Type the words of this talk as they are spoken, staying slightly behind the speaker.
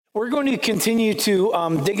We're going to continue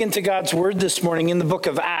to dig into God's Word this morning in the book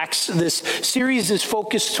of Acts. This series is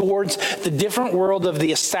focused towards the different world of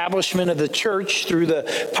the establishment of the church through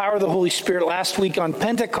the power of the Holy Spirit. Last week on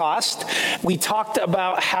Pentecost, we talked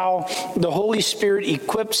about how the Holy Spirit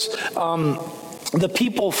equips the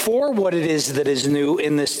people for what it is that is new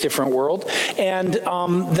in this different world, and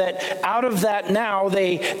that out of that now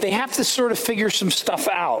they have to sort of figure some stuff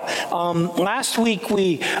out. Last week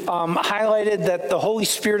we highlighted that the Holy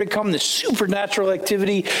Spirit had come, this supernatural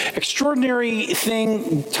activity, extraordinary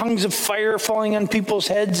thing, tongues of fire falling on people's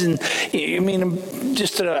heads, and I mean,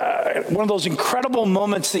 just one of those incredible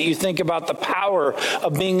moments that you think about the power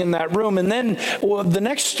of being in that room. And then the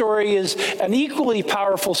next story is an equally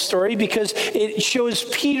powerful story because it shows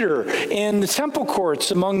Peter in the temple courts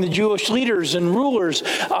among the Jewish leaders and rulers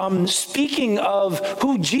speaking of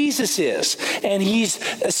who Jesus is. And he's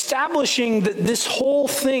establishing that this whole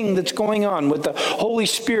thing that's going on with the Holy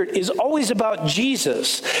Spirit is always about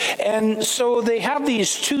Jesus. And so they have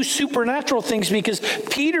these two supernatural things because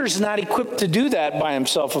Peter's not equipped to do that by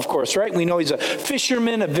himself, of course, right? We know he's a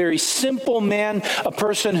fisherman, a very simple man, a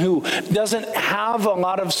person who doesn't have a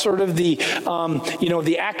lot of sort of the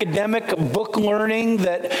academic book learning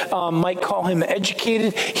that might call him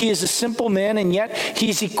educated. He is a simple man, and yet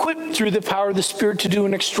he's equipped through the power of the Spirit to do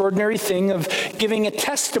an extraordinary thing of giving a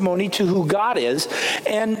testimony to who God is.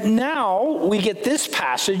 And now we get this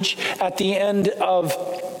passage at the end of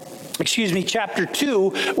chapter 2,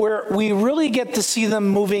 where we really get to see them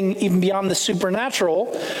moving even beyond the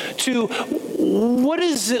supernatural to what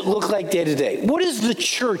does it look like day to day? What is the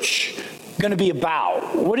church going to be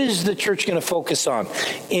about? What is the church going to focus on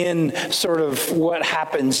in sort of what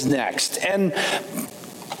happens next? And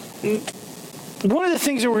one of the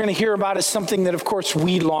things that we're going to hear about is something that, of course,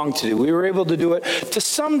 we long to do. We were able to do it to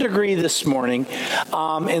some degree this morning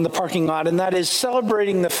in the parking lot, and that is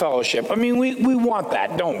celebrating the fellowship. I mean, we want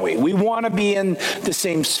that, don't we? We want to be in the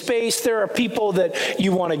same space. There are people that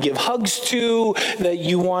you want to give hugs to, that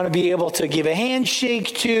you want to be able to give a handshake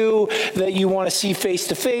to, that you want to see face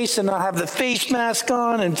to face and not have the face mask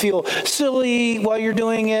on and feel silly while you're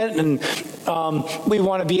doing it. And we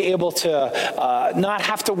want to be able to not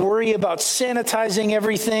have to worry about sanitizing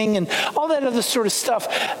everything and all that other sort of stuff.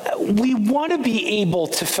 We want to be able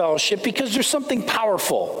to fellowship because there's something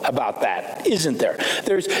powerful about that, isn't there?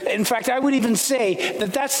 In fact, I would even say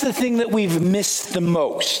that that's the thing that we've missed the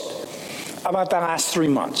most about the last 3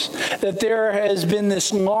 months, that there has been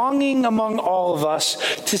this longing among all of us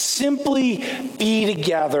to simply be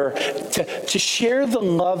together, to share the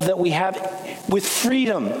love that we have with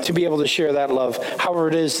freedom to be able to share that love, however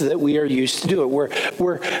it is that we are used to do it.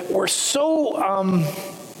 We're so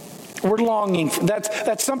we're longing for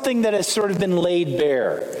that's something that has sort of been laid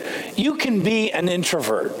bare. You can be an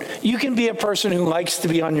introvert. You can be a person who likes to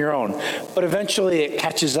be on your own, but eventually it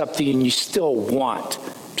catches up to you and you still want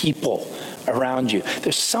people around you.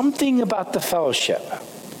 There's something about the fellowship.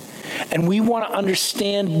 And we want to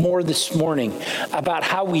understand more this morning about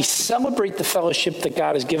how we celebrate the fellowship that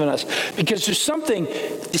God has given us, because there's something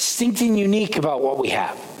distinct and unique about what we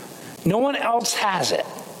have. No one else has it.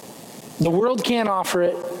 The world can't offer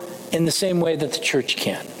it in the same way that the church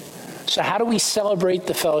can. So how do we celebrate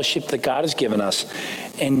the fellowship that God has given us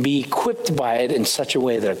and be equipped by it in such a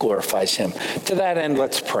way that it glorifies Him? To that end,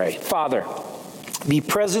 let's pray. Father, be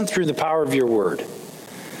present through the power of your word.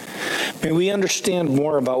 May we understand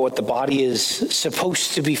more about what the body is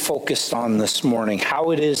supposed to be focused on this morning,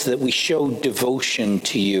 how it is that we show devotion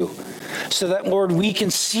to you, so that, Lord, we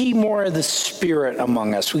can see more of the Spirit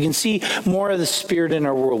among us. We can see more of the Spirit in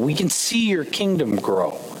our world. We can see your kingdom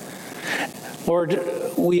grow. Lord,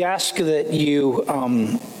 we ask that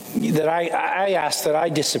I ask that I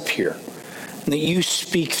disappear, that you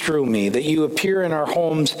speak through me, that you appear in our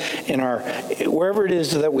homes, wherever it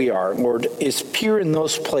is that we are, Lord, appear in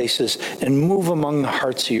those places and move among the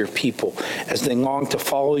hearts of your people as they long to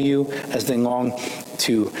follow you, as they long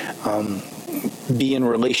to be in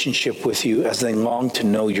relationship with you, as they long to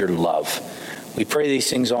know your love. We pray these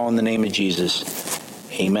things all in the name of Jesus.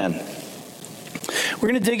 Amen. We're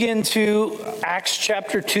going to dig into Acts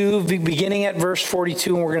chapter 2, beginning at verse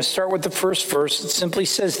 42, and we're going to start with the first verse. It simply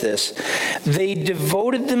says this: they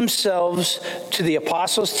devoted themselves to the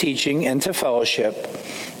apostles' teaching and to fellowship,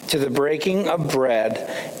 to the breaking of bread,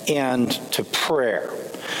 and to prayer.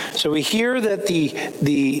 So we hear that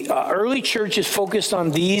the early church is focused on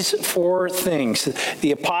these four things: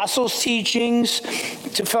 the apostles' teachings,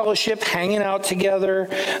 to fellowship, hanging out together,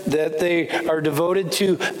 that they are devoted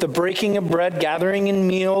to the breaking of bread, gathering in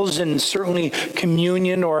meals, and certainly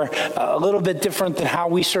communion, or a little bit different than how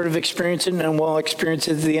we sort of experience it, and we'll experience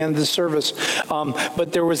it at the end of the service.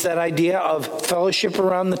 But there was that idea of fellowship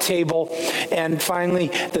around the table, and finally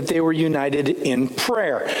that they were united in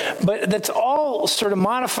prayer. But that's all sort of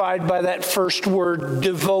modified by that first word,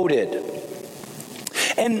 devoted.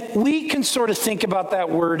 And we can sort of think about that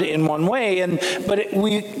word in one way,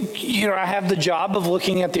 I have the job of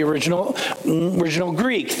looking at the original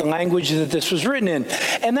Greek, the language that this was written in.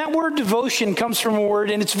 And that word devotion comes from a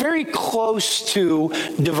word, and it's very close to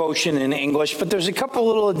devotion in English, but there's a couple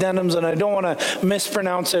little addendums, and I don't want to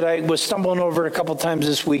mispronounce it. I was stumbling over it a couple times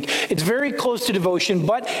this week. It's very close to devotion,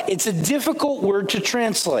 but it's a difficult word to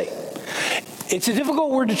translate. It's a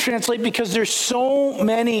difficult word to translate because there's so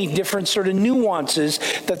many different sort of nuances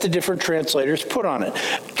that the different translators put on it.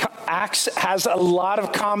 Acts has a lot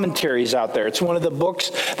of commentaries out there. It's one of the books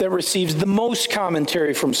that receives the most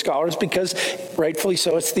commentary from scholars because, rightfully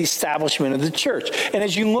so, it's the establishment of the church. And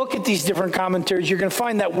as you look at these different commentaries, you're going to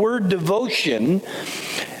find that word devotion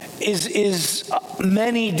is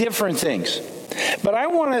many different things. But I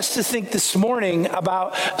want us to think this morning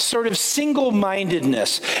about sort of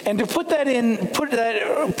single-mindedness. And to put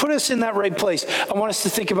us in that right place, I want us to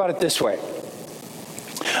think about it this way.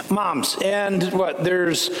 Moms, and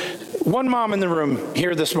there's one mom in the room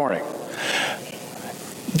here this morning.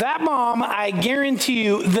 That mom, I guarantee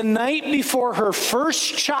you, the night before her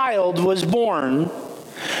first child was born,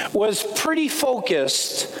 was pretty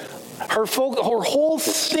focused. Her whole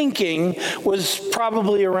thinking was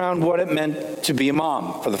probably around what it meant to be a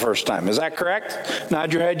mom for the first time. Is that correct?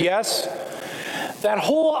 Nod your head, yes. That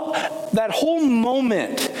whole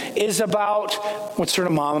moment is about what sort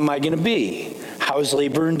of mom am I going to be? How is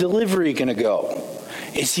labor and delivery going to go?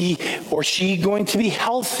 Is he or she going to be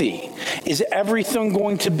healthy? Is everything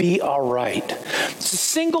going to be all right? It's a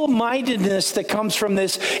single-mindedness that comes from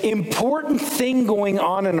this important thing going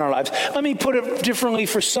on in our lives. Let me put it differently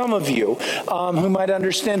for some of you who might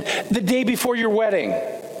understand. The day before your wedding,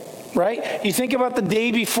 right? You think about the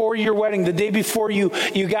day before your wedding, the day before you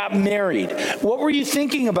got married. What were you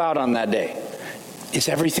thinking about on that day? Is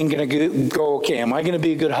everything going to go okay? Am I going to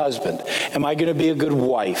be a good husband? Am I going to be a good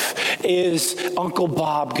wife? Is Uncle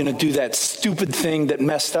Bob going to do that stupid thing that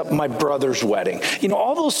messed up my brother's wedding?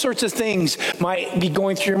 All those sorts of things might be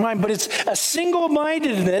going through your mind, but it's a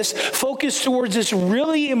single-mindedness focused towards this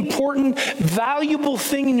really important, valuable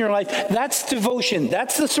thing in your life. That's devotion.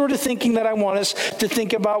 That's the sort of thinking that I want us to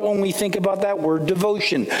think about when we think about that word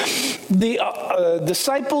devotion. The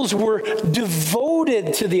disciples were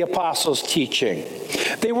devoted to the apostles' teaching.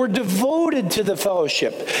 They were devoted to the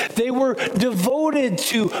fellowship. They were devoted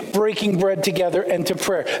to breaking bread together and to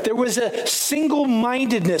prayer. There was a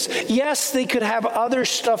single-mindedness. Yes, they could have other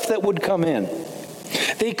stuff that would come in.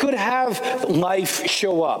 They could have life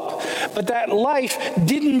show up. But that life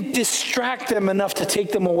didn't distract them enough to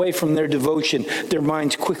take them away from their devotion. Their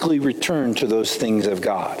minds quickly returned to those things of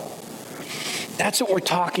God. That's what we're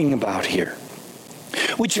talking about here.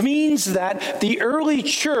 Which means that the early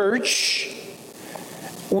church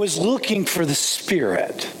was looking for the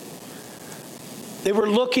Spirit. They were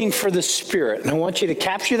looking for the Spirit. And I want you to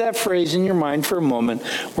capture that phrase in your mind for a moment.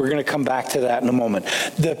 We're going to come back to that in a moment.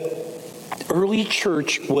 The early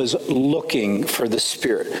church was looking for the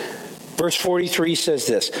Spirit. Verse 43 says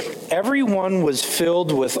this: everyone was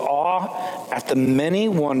filled with awe at the many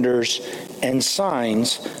wonders and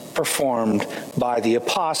signs performed by the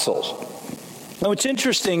apostles. Now, what's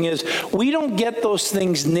interesting is we don't get those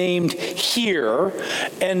things named here,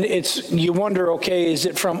 and you wonder, okay, is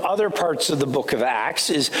it from other parts of the book of Acts?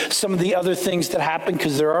 Is some of the other things that happen,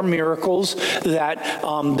 because there are miracles that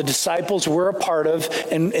the disciples were a part of,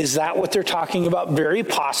 and is that what they're talking about? Very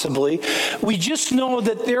possibly. We just know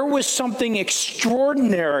that there was something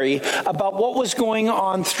extraordinary about what was going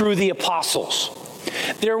on through the apostles.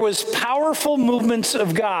 There was powerful movements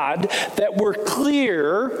of God that were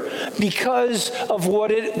clear because of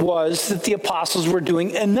what it was that the apostles were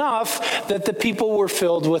doing, enough that the people were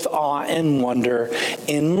filled with awe and wonder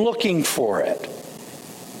in looking for it.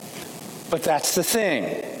 But that's the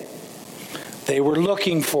thing. They were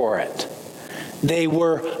looking for it. They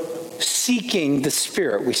were seeking the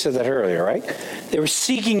Spirit. We said that earlier, right? They were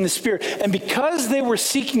seeking the Spirit. And because they were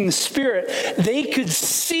seeking the Spirit, they could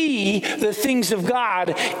see the things of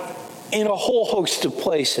God in a whole host of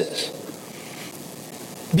places.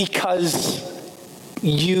 Because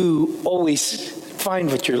you always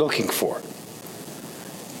find what you're looking for.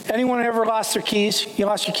 Anyone ever lost their keys? You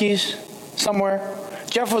lost your keys somewhere?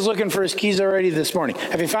 Jeff was looking for his keys already this morning.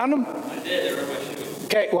 Have you found them? I did. They were in my shoe.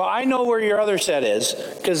 Okay, well, I know where your other set is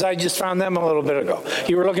because I just found them a little bit ago.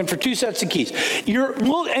 You were looking for 2 sets of keys.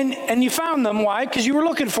 And you found them. Why? Because you were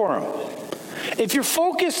looking for them. If you're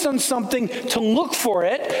focused on something to look for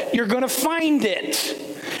it, you're going to find it.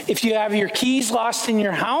 If you have your keys lost in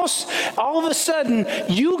your house, all of a sudden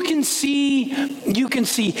you can see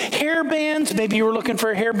hairbands. Maybe you were looking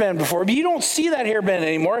for a hairband before, but you don't see that hairband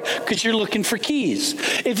anymore because you're looking for keys.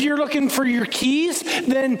 If you're looking for your keys,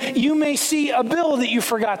 then you may see a bill that you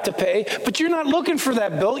forgot to pay, but you're not looking for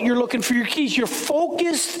that bill. You're looking for your keys. You're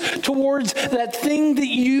focused towards that thing that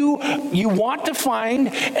you want to find,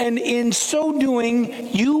 and in so doing,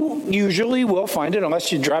 you usually will find it,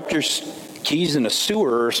 unless you dropped your keys in a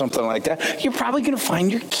sewer or something like that. You're probably going to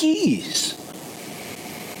find your keys.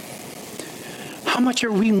 How much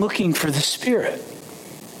are we looking for the Spirit?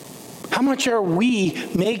 How much are we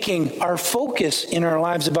making our focus in our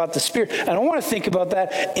lives about the Spirit? And I want to think about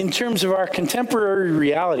that in terms of our contemporary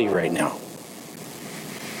reality right now.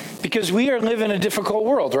 Because we are living in a difficult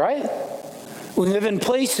world, right? We live in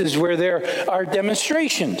places where there are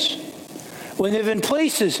demonstrations. We live in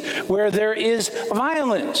places where there is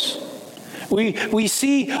violence. We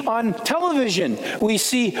see on television, we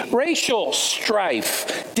see racial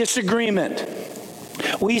strife, disagreement.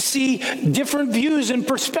 We see different views and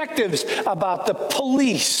perspectives about the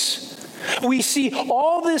police. We see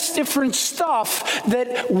all this different stuff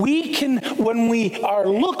that we can, when we are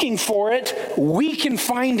looking for it, we can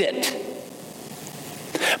find it.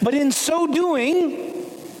 But in so doing,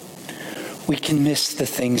 we can miss the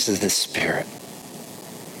things of the Spirit.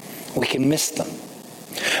 We can miss them.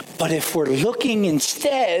 But if we're looking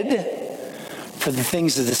instead for the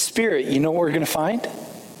things of the Spirit, you know what we're going to find?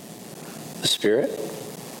 The Spirit.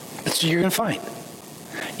 That's what you're going to find.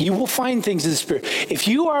 You will find things of the Spirit. If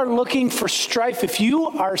you are looking for strife, if you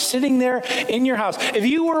are sitting there in your house, if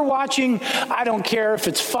you were watching, I don't care if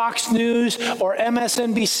it's Fox News or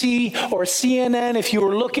MSNBC or CNN, if you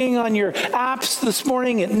were looking on your apps this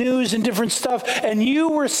morning at news and different stuff, and you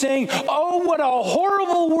were saying, oh, what a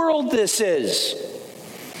horrible world this is,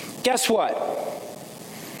 guess what?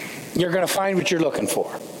 You're going to find what you're looking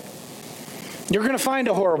for. You're going to find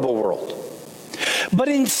a horrible world. But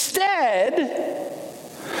instead,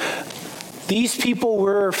 these people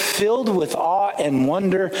were filled with awe and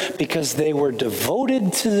wonder because they were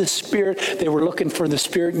devoted to the Spirit. They were looking for the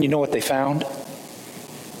Spirit, and you know what they found?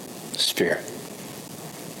 The Spirit.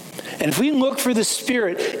 And if we look for the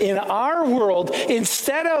Spirit in our world,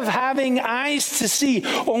 instead of having eyes to see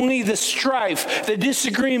only the strife, the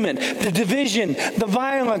disagreement, the division, the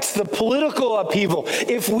violence, the political upheaval,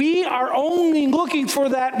 if we are only looking for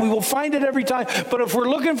that, we will find it every time. But if we're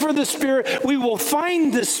looking for the Spirit, we will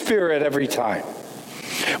find the Spirit every time.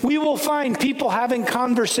 We will find people having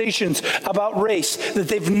conversations about race that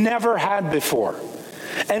they've never had before,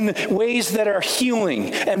 and ways that are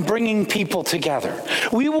healing and bringing people together.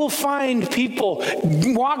 We will find people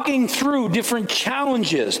walking through different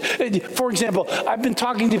challenges. For example, I've been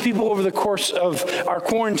talking to people over the course of our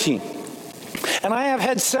quarantine, and I have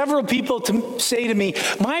had several people to say to me,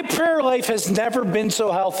 my prayer life has never been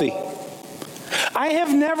so healthy. I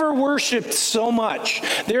have never worshiped so much.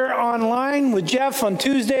 They're online with Jeff on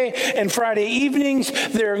Tuesday and Friday evenings.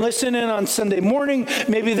 They're listening on Sunday morning.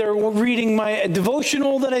 Maybe they're reading my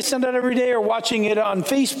devotional that I send out every day, or watching it on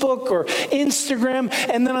Facebook or Instagram.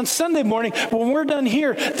 And then on Sunday morning, when we're done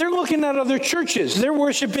here, they're looking at other churches. They're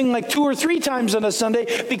worshiping like 2 or 3 times on a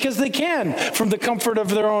Sunday because they can, from the comfort of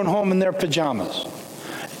their own home in their pajamas.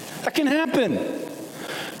 That can happen.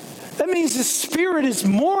 That means the Spirit is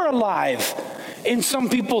more alive in some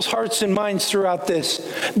people's hearts and minds throughout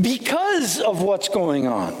this because of what's going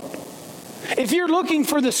on. If you're looking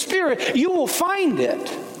for the Spirit, you will find it.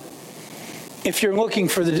 If you're looking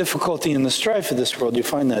for the difficulty and the strife of this world, you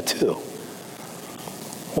find that too.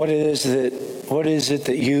 What is it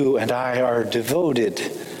that you and I are devoted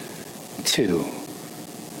to?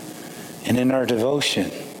 And in our devotion,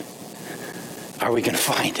 are we going to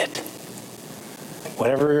find it?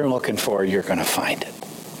 Whatever you're looking for, you're going to find it.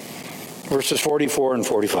 Verses 44 and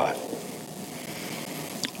 45.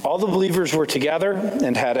 All the believers were together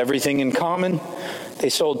and had everything in common. They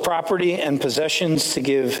sold property and possessions to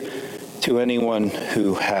give to anyone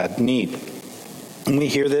who had need. And we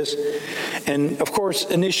hear this, and of course,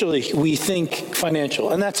 initially we think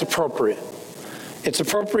financial, and that's appropriate. It's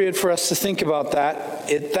appropriate for us to think about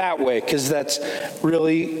that way, because that's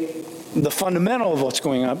really the fundamental of what's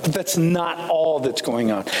going on, but that's not all that's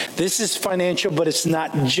going on. This is financial, but it's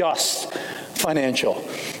not just financial.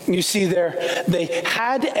 You see there, they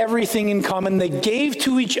had everything in common. They gave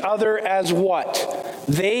to each other as what?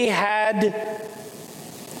 They had,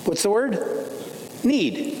 what's the word?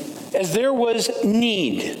 Need. As there was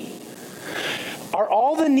need. Are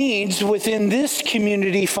all the needs within this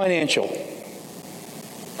community financial?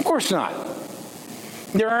 Of course not.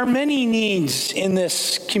 There are many needs in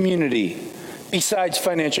this community besides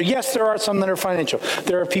financial. Yes, there are some that are financial.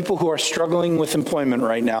 There are people who are struggling with employment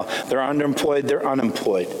right now. They're underemployed, they're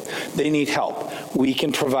unemployed. They need help. We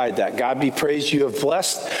can provide that. God be praised. You have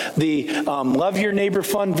blessed the Love Your Neighbor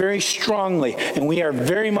Fund very strongly, and we are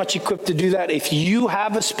very much equipped to do that. If you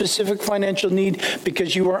have a specific financial need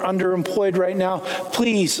because you are underemployed right now,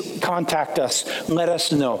 please contact us. Let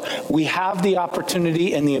us know. We have the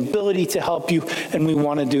opportunity and the ability to help you, and we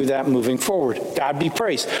want to do that moving forward. God be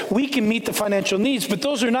praised. We can meet the financial needs, but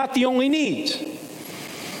those are not the only needs.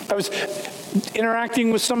 I was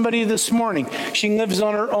interacting with somebody this morning. She lives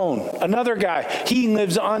on her own. Another guy, he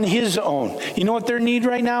lives on his own. You know what their need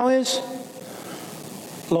right now is?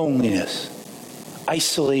 Loneliness,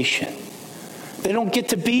 isolation. They don't get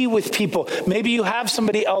to be with people. Maybe you have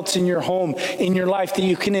somebody else in your home, in your life that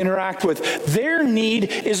you can interact with. Their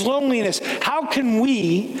need is loneliness. How can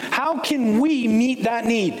we meet that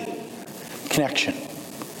need? Connection.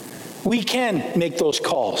 We can make those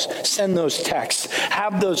calls, send those texts,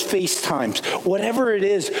 have those FaceTimes, whatever it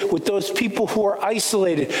is with those people who are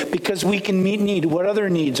isolated, because we can meet need. What other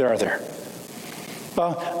needs are there?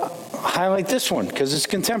 Well, highlight this one because it's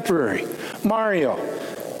contemporary. Mario,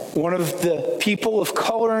 one of the people of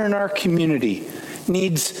color in our community,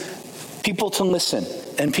 needs people to listen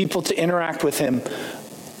and people to interact with him,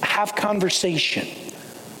 have conversation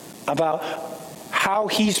about how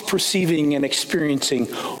he's perceiving and experiencing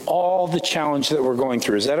all the challenge that we're going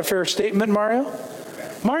through. Is that a fair statement, Mario?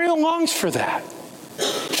 Mario longs for that.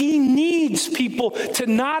 He needs people to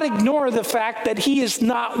not ignore the fact that he is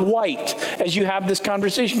not white as you have this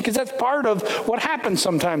conversation, because that's part of what happens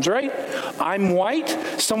sometimes, right? I'm white,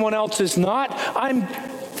 someone else is not. I'm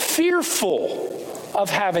fearful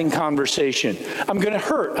of having conversation. I'm going to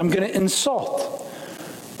hurt. I'm going to insult.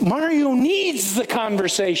 Mario needs the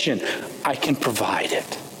conversation. I can provide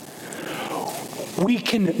it. We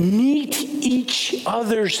can meet each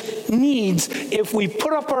other's needs if we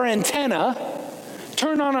put up our antenna,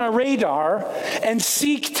 turn on our radar, and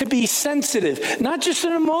seek to be sensitive. Not just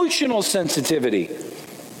an emotional sensitivity,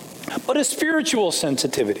 but a spiritual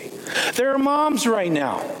sensitivity. There are moms right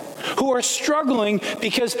now who are struggling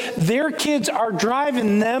because their kids are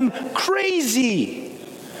driving them crazy.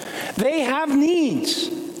 They have needs.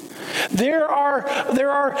 There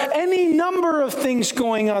are any number of things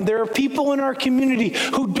going on. There are people in our community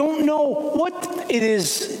who don't know what it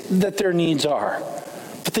is that their needs are,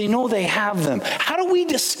 but they know they have them. How do we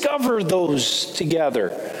discover those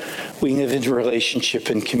together? We live in relationship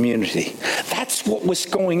and community. That's what was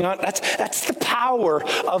going on. That's the power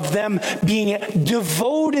of them being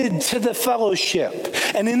devoted to the fellowship.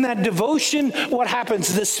 And in that devotion, what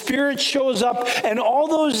happens? The Spirit shows up, and all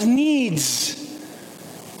those needs,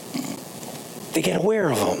 they get aware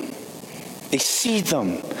of them. They see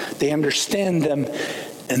them. They understand them.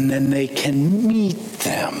 And then they can meet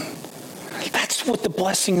them. That's what the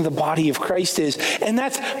blessing of the body of Christ is. And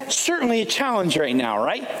that's certainly a challenge right now,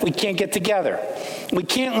 right? We can't get together. We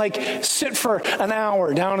can't sit for an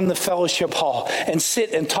hour down in the fellowship hall and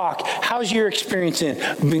sit and talk. How's your experience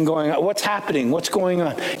been going on? What's happening? What's going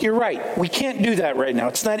on? You're right. We can't do that right now.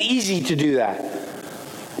 It's not easy to do that.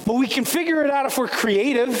 But we can figure it out if we're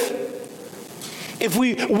creative. If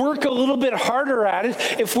we work a little bit harder at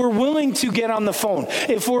it, if we're willing to get on the phone,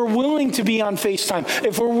 if we're willing to be on FaceTime,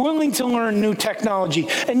 if we're willing to learn new technology,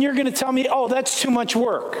 and you're going to tell me, oh, that's too much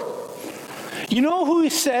work. You know who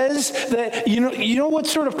says that, you know what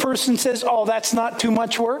sort of person says, oh, that's not too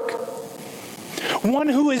much work? One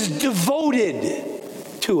who is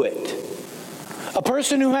devoted to it. A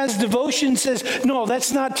person who has devotion says, no,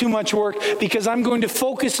 that's not too much work because I'm going to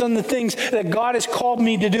focus on the things that God has called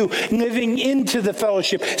me to do, living into the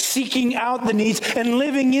fellowship, seeking out the needs, and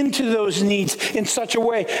living into those needs in such a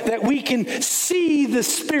way that we can see the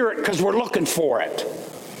Spirit because we're looking for it.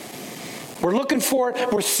 We're looking for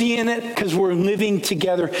it, we're seeing it because we're living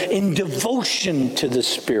together in devotion to the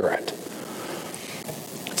Spirit.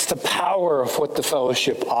 It's the power of what the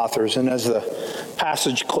fellowship offers. And as the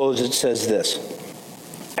passage closes, it says this.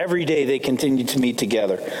 Every day they continued to meet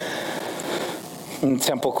together in the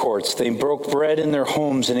temple courts. They broke bread in their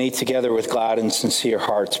homes and ate together with glad and sincere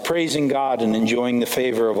hearts, praising God and enjoying the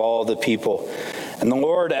favor of all the people. And the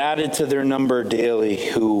Lord added to their number daily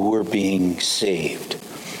who were being saved.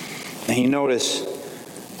 And you notice,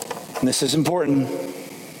 and this is important,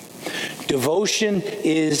 Devotion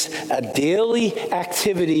is a daily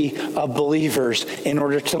activity of believers in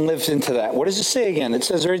order to live into that. What does it say again? It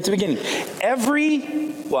says right at the beginning, every,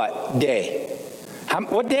 what, day?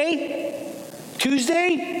 What day?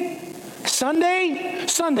 Tuesday? Sunday?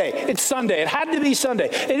 Sunday. It's Sunday. It had to be Sunday.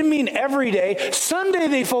 It didn't mean every day. Sunday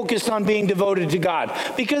they focused on being devoted to God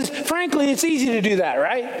because, frankly, it's easy to do that,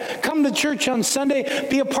 right? Come to church on Sunday,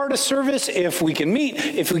 be a part of service if we can meet.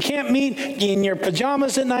 If we can't meet, in your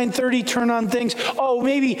pajamas at 9:30, turn on things. Oh,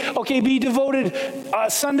 maybe, okay, be devoted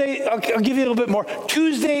Sunday. I'll give you a little bit more.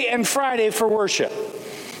 Tuesday and Friday for worship.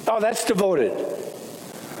 Oh, that's devoted.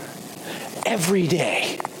 Every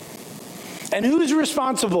day. And who's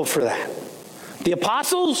responsible for that? The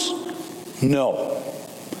apostles? No.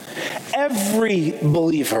 Every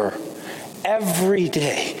believer, every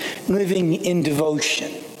day, living in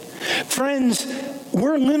devotion. Friends,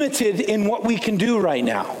 we're limited in what we can do right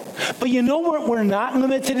now. But you know what we're not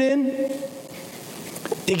limited in?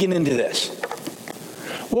 Digging into this.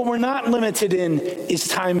 What we're not limited in is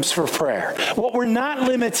times for prayer. What we're not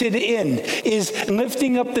limited in is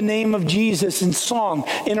lifting up the name of Jesus in song,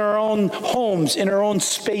 in our own homes, in our own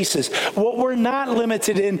spaces. What we're not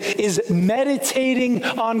limited in is meditating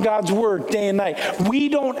on God's word day and night. We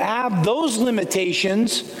don't have those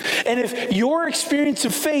limitations. And if your experience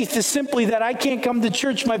of faith is simply that I can't come to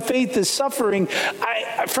church, my faith is suffering,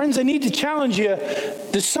 friends, I need to challenge you.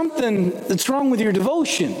 There's something that's wrong with your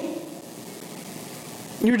devotion.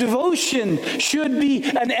 Your devotion should be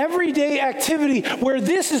an everyday activity where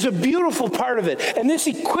this is a beautiful part of it. And this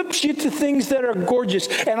equips you to things that are gorgeous.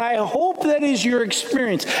 And I hope that is your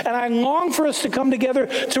experience. And I long for us to come together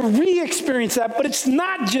to re-experience that. But it's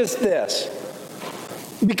not just this.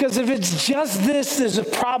 Because if it's just this, there's a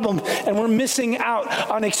problem. And we're missing out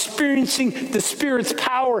on experiencing the Spirit's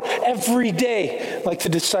power every day, like the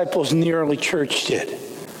disciples in the early church did.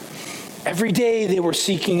 Every day they were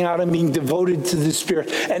seeking out and being devoted to the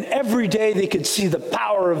Spirit. And every day they could see the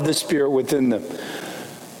power of the Spirit within them.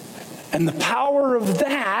 And the power of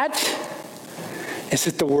that is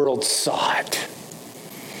that the world saw it.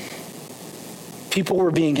 People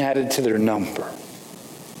were being added to their number.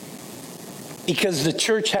 Because the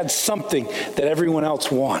church had something that everyone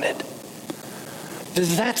else wanted.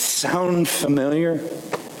 Does that sound familiar?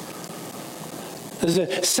 Does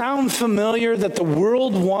it sound familiar that the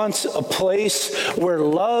world wants a place where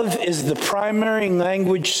love is the primary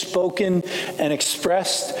language spoken and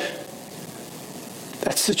expressed?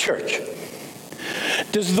 That's the church.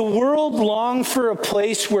 Does the world long for a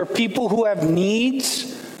place where people who have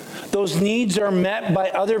needs, those needs are met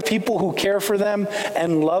by other people who care for them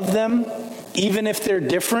and love them, even if they're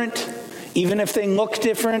different? Even if they look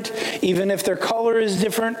different, even if their color is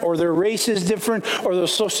different, or their race is different, or their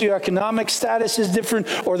socioeconomic status is different,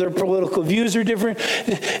 or their political views are different.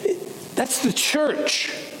 That's the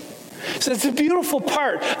church. So it's a beautiful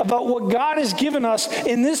part about what God has given us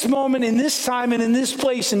in this moment, in this time, and in this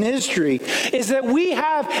place in history, is that we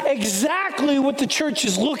have exactly what the church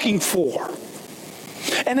is looking for.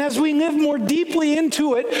 And as we live more deeply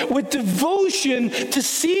into it with devotion to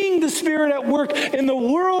seeing the Spirit at work in the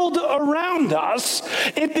world around us,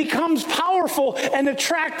 it becomes powerful and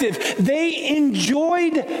attractive. They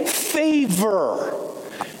enjoyed favor,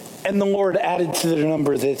 and the Lord added to their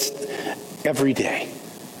number this every day.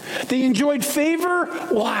 They enjoyed favor.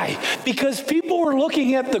 Why? Because people were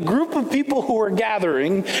looking at the group of people who were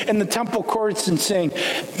gathering in the temple courts and saying,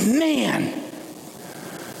 man,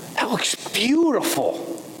 that looks beautiful.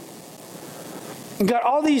 And got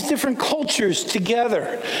all these different cultures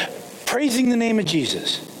together, praising the name of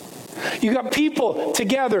Jesus. You got people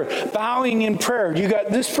together bowing in prayer. You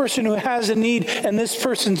got this person who has a need and this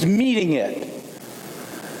person's meeting it.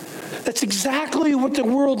 That's exactly what the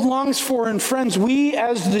world longs for. And friends, we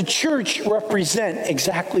as the church represent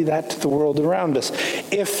exactly that to the world around us.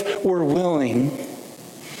 If we're willing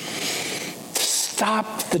to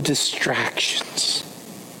stop the distractions.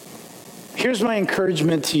 Here's my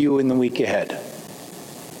encouragement to you in the week ahead.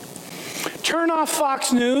 Turn off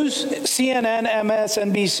Fox News, CNN,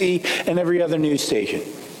 MSNBC, and every other news station.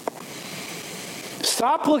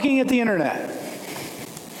 Stop looking at the internet.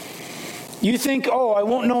 You think, oh, I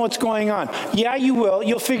won't know what's going on. Yeah, you will.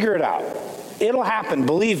 You'll figure it out. It'll happen,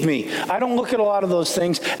 believe me. I don't look at a lot of those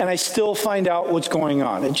things, and I still find out what's going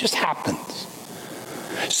on. It just happens.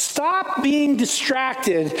 Stop being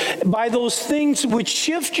distracted by those things which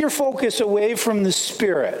shift your focus away from the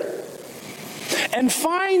Spirit. And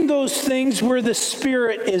find those things where the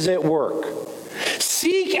Spirit is at work.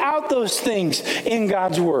 Seek out those things in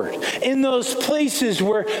God's Word, in those places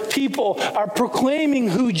where people are proclaiming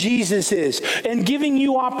who Jesus is and giving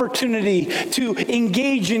you opportunity to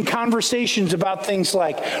engage in conversations about things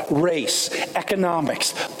like race,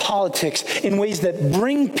 economics, politics, in ways that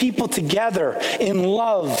bring people together in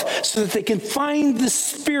love so that they can find the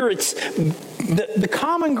Spirit's, the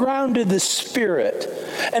common ground of the Spirit,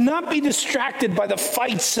 and not be distracted by the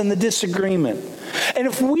fights and the disagreement. And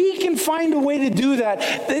if we can find a way to do that,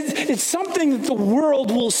 it's something that the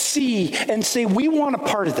world will see and say, we want a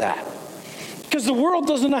part of that. Because the world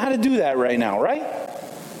doesn't know how to do that right now, right?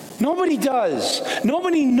 Nobody does.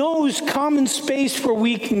 Nobody knows common space where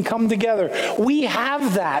we can come together. We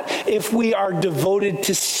have that if we are devoted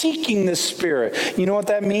to seeking the Spirit. You know what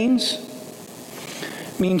that means?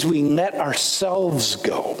 It means we let ourselves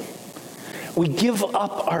go. We give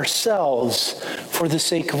up ourselves for the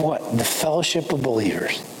sake of what? The fellowship of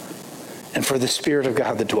believers and for the Spirit of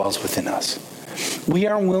God that dwells within us. We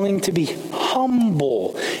are willing to be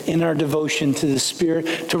humble in our devotion to the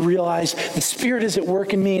Spirit, to realize the Spirit is at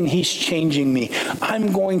work in me and He's changing me.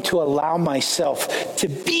 I'm going to allow myself to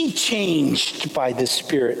be changed by the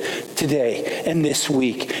Spirit today and this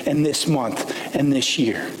week and this month and this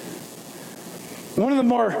year. One of the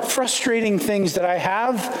more frustrating things that I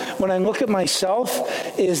have when I look at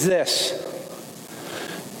myself is this.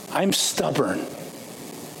 I'm stubborn.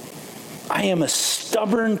 I am a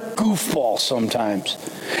stubborn goofball sometimes.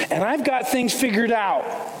 And I've got things figured out.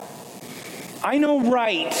 I know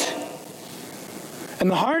right.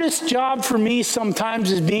 And the hardest job for me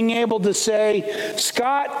sometimes is being able to say,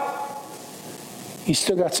 Scott, you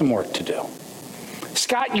still got some work to do.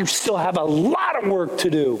 Scott, you still have a lot of work to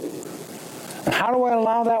do. And how do I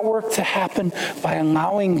allow that work to happen? By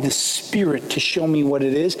allowing the Spirit to show me what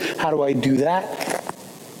it is. How do I do that?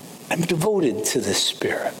 I'm devoted to the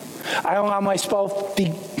Spirit. I allow myself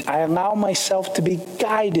to be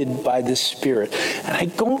guided by the Spirit. And I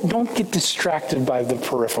don't get distracted by the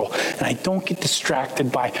peripheral. And I don't get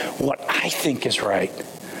distracted by what I think is right.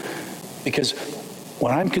 Because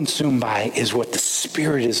what I'm consumed by is what the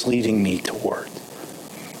Spirit is leading me toward.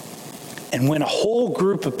 And when a whole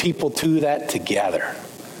group of people do that together,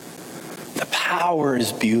 the power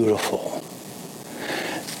is beautiful.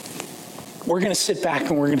 We're going to sit back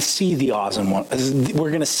and we're going to see the awesome one.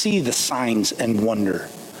 We're going to see the signs and wonder.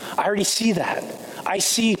 I already see that. I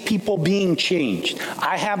see people being changed.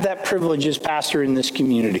 I have that privilege as pastor in this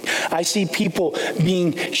community. I see people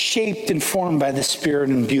being shaped and formed by the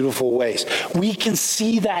Spirit in beautiful ways. We can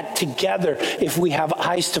see that together if we have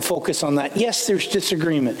eyes to focus on that. Yes, there's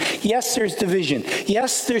disagreement. Yes, there's division.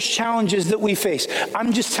 Yes, there's challenges that we face.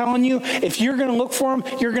 I'm just telling you, if you're going to look for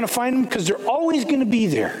them, you're going to find them because they're always going to be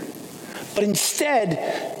there. But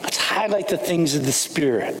instead, let's highlight the things of the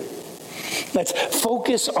Spirit. Let's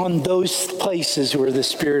focus on those places where the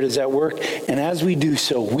Spirit is at work. And as we do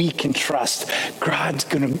so, we can trust God's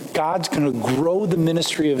going to grow the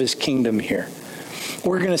ministry of His kingdom here.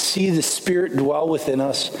 We're going to see the Spirit dwell within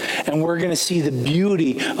us. And we're going to see the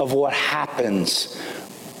beauty of what happens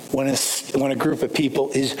when a group of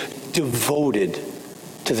people is devoted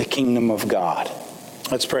to the kingdom of God.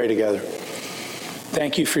 Let's pray together.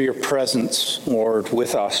 Thank you for your presence, Lord,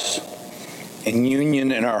 with us. In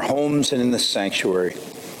union in our homes and in the sanctuary,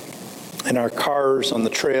 in our cars, on the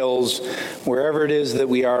trails, wherever it is that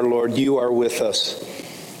we are, Lord, you are with us.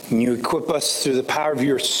 And you equip us through the power of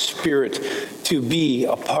your Spirit to be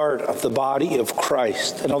a part of the body of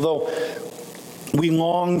Christ. And although we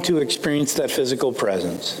long to experience that physical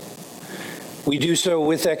presence, we do so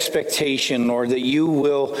with expectation, Lord, that you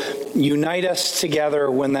will unite us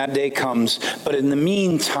together when that day comes. But in the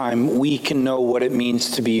meantime, we can know what it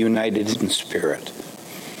means to be united in spirit.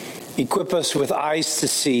 Equip us with eyes to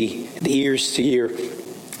see, ears to hear,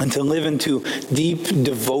 and to live into deep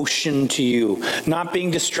devotion to you, not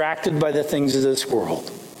being distracted by the things of this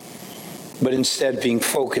world, but instead being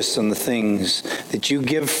focused on the things that you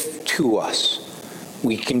give to us.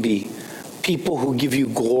 We can be people who give you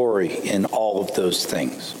glory in all of those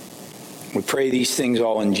things. We pray these things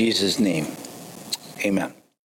all in Jesus' name. Amen.